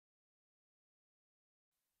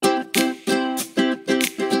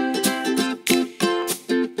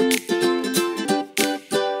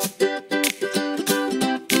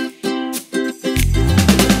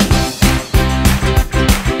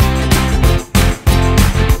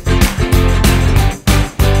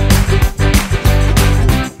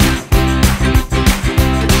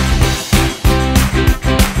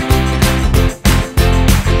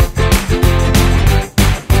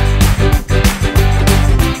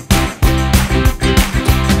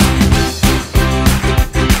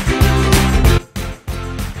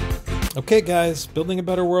Okay guys, Building a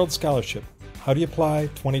Better World Scholarship. How do you apply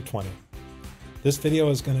 2020? This video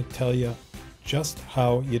is going to tell you just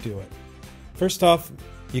how you do it. First off,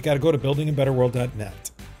 you got to go to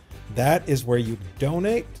buildingabetterworld.net. That is where you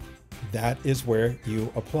donate. That is where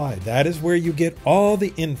you apply. That is where you get all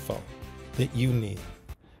the info that you need.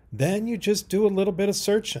 Then you just do a little bit of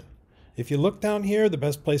searching. If you look down here, the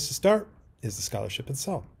best place to start is the scholarship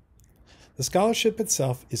itself. The scholarship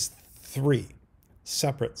itself is 3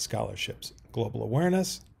 separate scholarships: global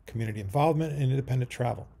awareness, community involvement, and independent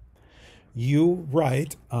travel. You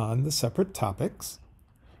write on the separate topics.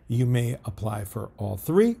 You may apply for all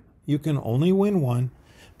 3. You can only win one,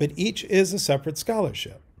 but each is a separate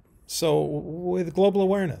scholarship. So with global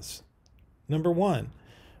awareness, number 1,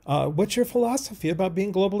 what's your philosophy about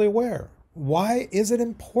being globally aware? Why is it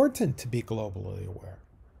important to be globally aware?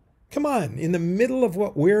 Come on, in the middle of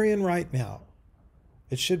what we're in right now,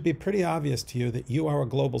 it should be pretty obvious to you that you are a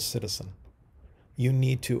global citizen. You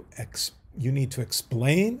need to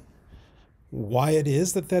explain why it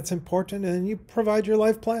is that that's important, and you provide your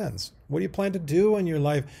life plans. What do you plan to do in your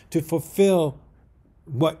life to fulfill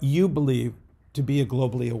what you believe to be a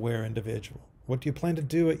globally aware individual? What do you plan to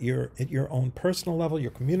do at your own personal level,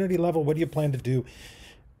 your community level? What do you plan to do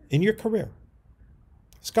in your career?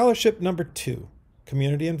 Scholarship number 2,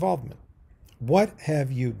 community involvement. What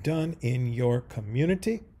have you done in your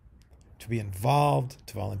community to be involved,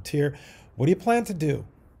 to volunteer? What do you plan to do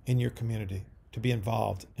in your community to be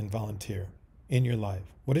involved and volunteer in your life?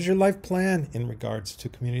 What is your life plan in regards to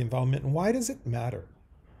community involvement, and why does it matter?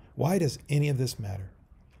 Why does any of this matter?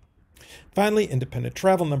 Finally, independent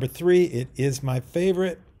travel, number 3. It is my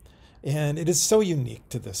favorite, and it is so unique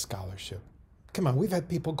to this scholarship. Come on, we've had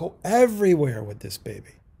people go everywhere with this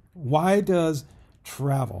baby. Why does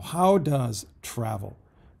travel, how does travel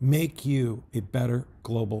make you a better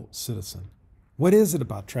global citizen? What is it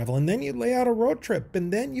about travel? And then you lay out a road trip,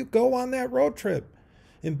 and then you go on that road trip.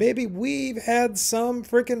 And baby, we've had some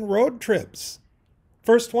freaking road trips.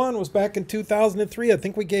 First one was back in 2003. I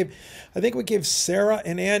think we gave Sarah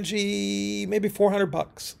and Angie maybe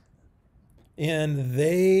 $400. And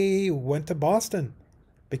they went to Boston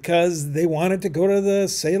because they wanted to go to the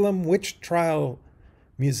Salem Witch Trial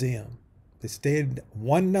Museum. They stayed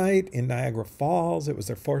one night in Niagara Falls. It was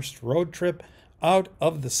their first road trip out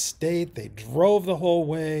of the state. They drove the whole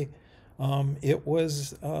way. It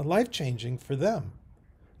was life-changing for them.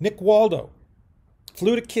 Nick Waldo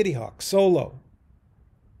flew to Kitty Hawk solo.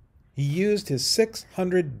 He used his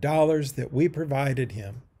 $600 that we provided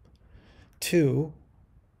him to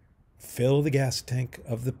fill the gas tank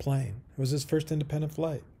of the plane. It was his first independent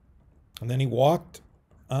flight. And then he walked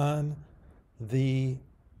on the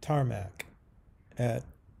tarmac at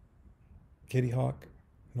Kitty Hawk,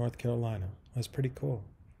 North Carolina. That's pretty cool.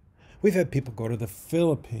 We've had people go to the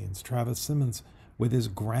Philippines, Travis Simmons with his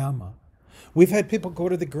grandma. We've had people go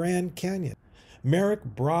to the Grand Canyon. Merrick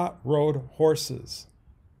rode horses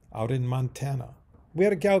out in Montana. We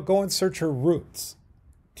had a gal go and search her roots.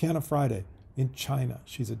 Tiana Friday in China.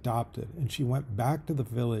 She's adopted, and she went back to the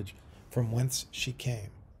village from whence she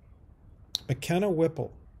came. McKenna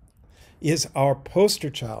Whipple is our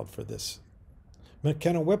poster child for this.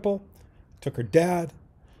 McKenna Whipple took her dad.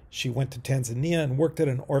 She went to Tanzania and worked at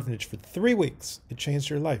an orphanage for 3 weeks. It changed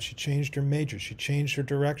her life. She changed her major. She changed her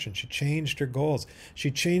direction. She changed her goals.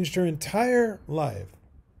 She changed her entire life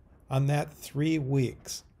on that 3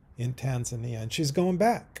 weeks in Tanzania. And she's going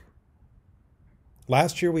back.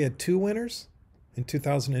 Last year we had 2 winners. In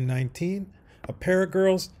 2019, a pair of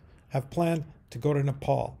girls have planned to go to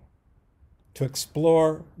Nepal to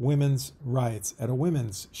explore women's rights at a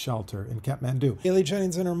women's shelter in Kathmandu. Haley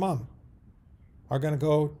Jennings and her mom are going to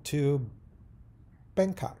go to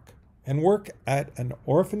Bangkok and work at an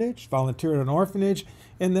orphanage, volunteer at an orphanage,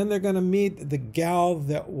 and then they're going to meet the gal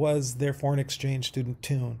that was their foreign exchange student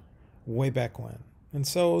tune way back when. And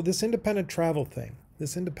so this independent travel thing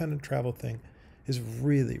is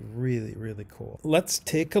really, really, really cool. Let's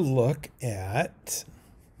take a look at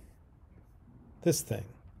this thing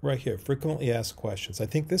right here, frequently asked questions. I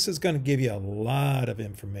think this is going to give you a lot of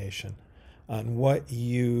information on what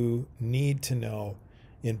you need to know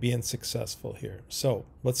in being successful here. So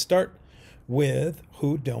let's start with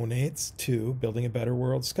who donates to Building a Better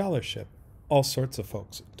World Scholarship. All sorts of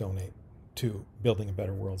folks donate to Building a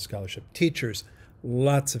Better World Scholarship. Teachers,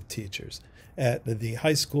 lots of teachers at the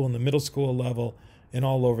high school and the middle school level and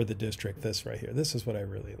all over the district. This right here, this is what I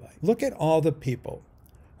really like. Look at all the people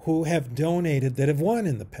who have donated that have won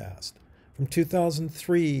in the past. From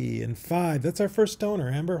 2003 and 2005, that's our first donor.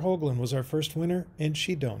 Amber Hoagland was our first winner, and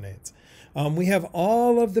she donates. We have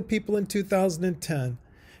all of the people in 2010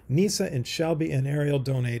 Nisa and Shelby and Ariel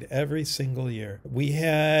donate every single year. We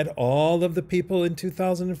had all of the people in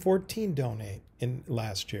 2014 donate in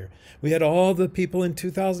last year. We had all the people in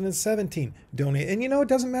 2017 donate. And it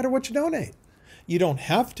doesn't matter what you donate. You don't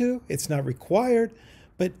have to. It's not required.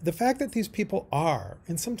 But the fact that these people are,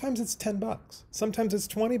 and sometimes it's $10, sometimes it's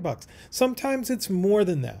 $20, sometimes it's more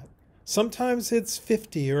than that. Sometimes it's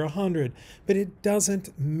 50 or 100, but it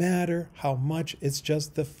doesn't matter how much. It's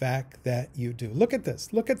just the fact that you do. Look at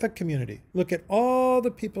this. Look at the community. Look at all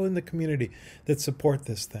the people in the community that support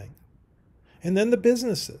this thing. And then the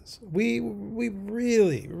businesses. We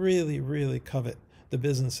really, really, really covet the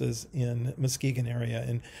businesses in Muskegon area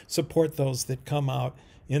and support those that come out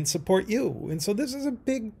and support you. And so this is a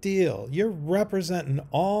big deal. You're representing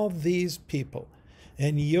all these people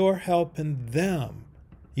and you're helping them.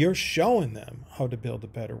 You're showing them how to build a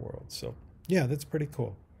better world. So yeah, that's pretty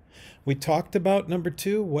cool. We talked about number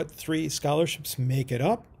 2, what 3 scholarships make it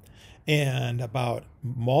up, and about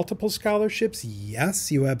multiple scholarships.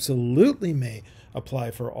 Yes, you absolutely may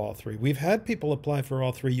apply for all 3. We've had people apply for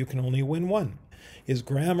all 3. You can only win one. Is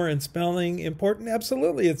grammar and spelling important?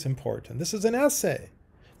 Absolutely, it's important. This is an essay.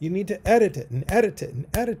 You need to edit it and edit it and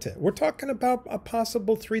edit it. We're talking about a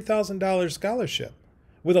possible $3,000 scholarship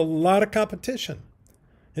with a lot of competition.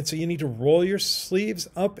 And so you need to roll your sleeves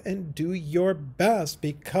up and do your best,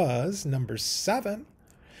 because number 7,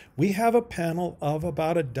 we have a panel of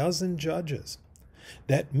about a dozen judges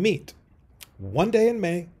that meet one day in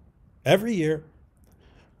May every year.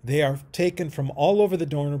 They are taken from all over the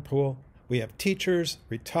donor pool. We have teachers,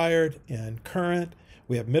 retired and current.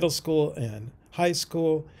 We have middle school and high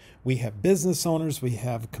school. We have business owners. We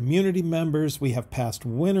have community members. We have past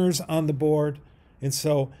winners on the board. And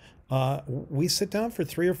so we sit down for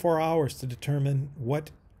 3 or 4 hours to determine what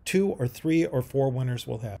 2 or 3 or 4 winners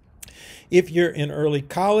we'll have. If you're in early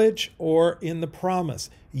college or in the Promise,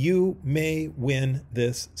 you may win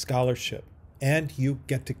this scholarship and you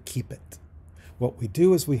get to keep it. What we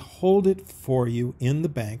do is we hold it for you in the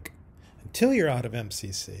bank until you're out of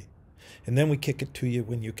MCC, and then we kick it to you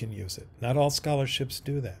when you can use it. Not all scholarships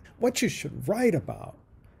do that. What you should write about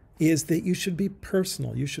is that you should be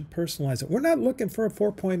personal. You should personalize it. We're not looking for a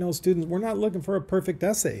 4.0 student. We're not looking for a perfect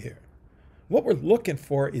essay here. What we're looking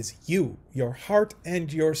for is you, your heart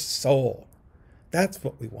and your soul. That's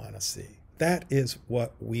what we want to see. That is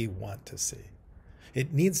what we want to see.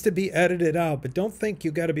 It needs to be edited out, but don't think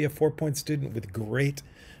you got to be a 4-point student with great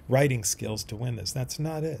writing skills to win this. That's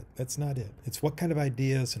not it. That's not it. It's what kind of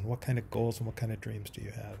ideas and what kind of goals and what kind of dreams do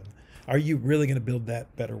you have? And are you really going to build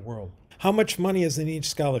that better world? How much money is in each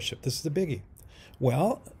scholarship? This is the biggie.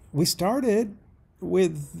 Well, we started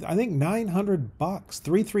with, I think, $900,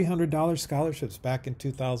 three $300 scholarships back in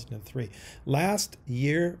 2003. Last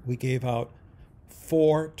year, we gave out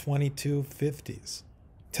 4 2250s,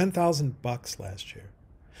 $10,000 last year.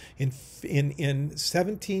 In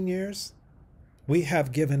 17 years, we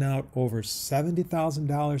have given out over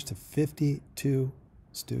 $70,000 to 52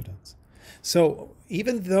 students. So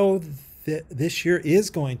even though this year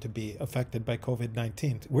is going to be affected by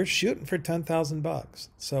COVID-19, we're shooting for $10,000.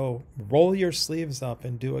 So roll your sleeves up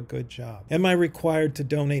and do a good job. Am I required to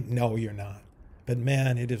donate? No, you're not. But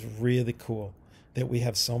man, it is really cool that we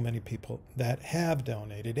have so many people that have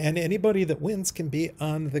donated. And anybody that wins can be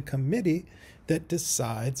on the committee that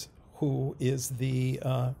decides who is the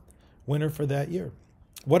winner for that year.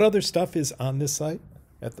 What other stuff is on this site,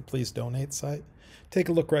 at the Please Donate site? Take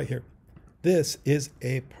a look right here. This is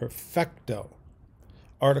a perfecto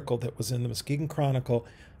article that was in the Muskegon Chronicle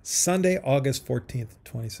Sunday, August 14th,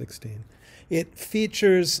 2016. It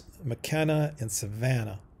features McKenna and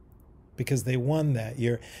Savannah because they won that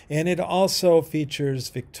year. And it also features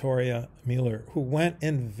Victoria Mueller, who went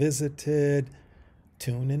and visited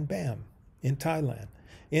Toon and Bam in Thailand.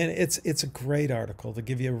 And it's a great article to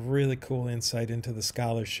give you a really cool insight into the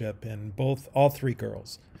scholarship and all three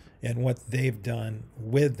girls and what they've done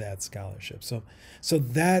with that scholarship. So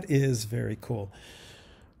that is very cool.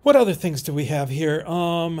 What other things do we have here?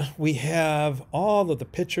 We have all of the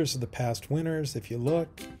pictures of the past winners. If you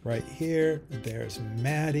look right here, there's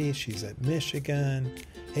Maddie. She's at Michigan.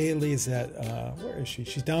 Haley's at, where is she?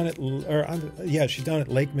 She's down at, she's down at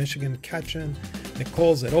Lake Michigan, Ketchum.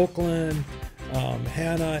 Nicole's at Oakland.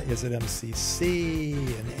 Hannah is at MCC,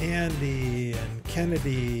 and Andy, and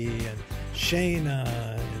Kennedy, and Shayna,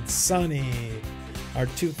 and Sunny, our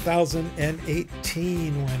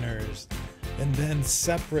 2018 winners. And then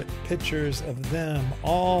separate pictures of them.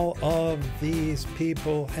 All of these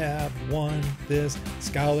people have won this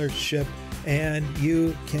scholarship, and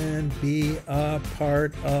you can be a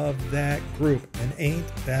part of that group. And ain't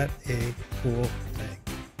that a cool thing?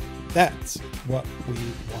 That's what we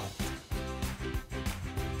want.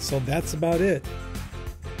 So that's about it.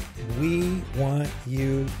 We want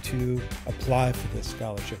you to apply for this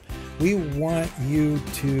scholarship. We want you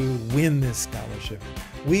to win this scholarship.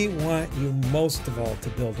 We want you most of all to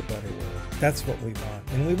build a better world. That's what we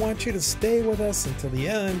want. And we want you to stay with us until the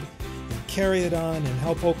end and carry it on and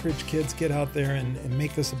help Oakridge kids get out there and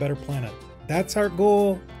make this a better planet. That's our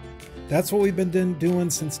goal. That's what we've been doing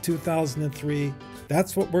since 2003.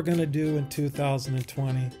 That's what we're going to do in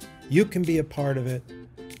 2020. You can be a part of it.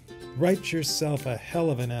 Write yourself a hell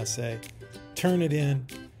of an essay, turn it in,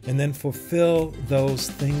 and then fulfill those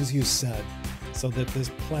things you said so that this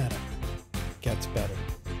planet gets better.